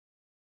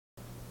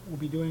we'll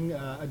be doing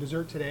a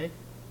dessert today,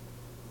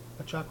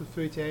 a chocolate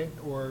feuilleté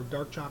or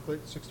dark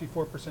chocolate,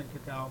 64%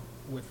 cacao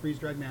with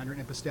freeze-dried mandarin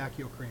and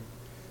pistachio cream.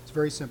 It's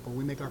very simple.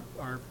 We make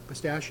our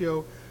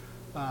pistachio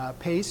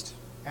paste,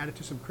 add it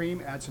to some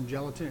cream, add some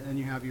gelatin, and then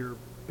you have your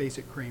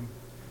basic cream.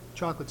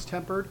 Chocolate's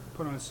tempered,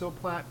 put on a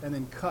silk plat, and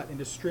then cut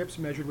into strips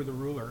measured with a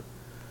ruler.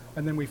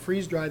 And then we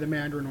freeze-dry the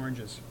mandarin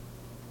oranges.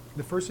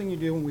 The first thing you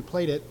do when we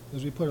plate it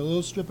is we put a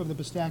little strip of the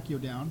pistachio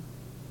down.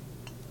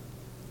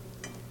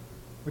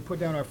 We put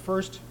down our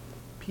first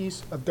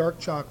piece of dark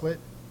chocolate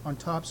on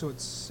top so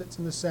it sits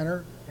in the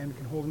center and we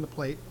can hold in the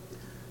plate.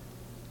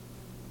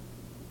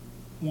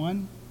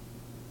 1,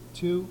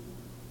 2,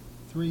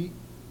 3,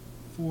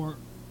 4,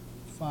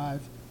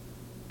 5,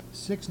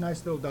 6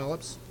 nice little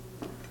dollops.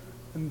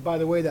 And by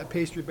the way, that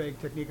pastry bag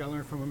technique I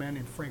learned from a man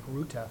named Frank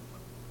Ruta.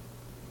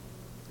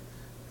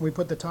 We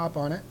put the top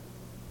on it.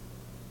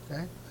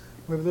 Okay.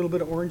 We have a little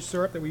bit of orange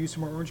syrup that we use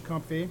from our orange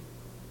confit.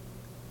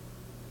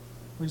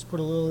 We just put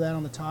a little of that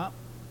on the top,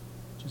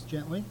 just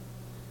gently.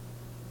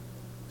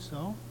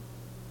 So.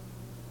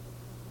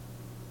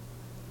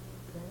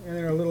 Okay. And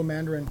then a little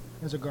mandarin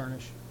as a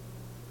garnish.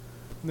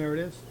 And there it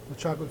is, the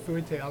chocolate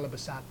feuilleté alla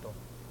Basato.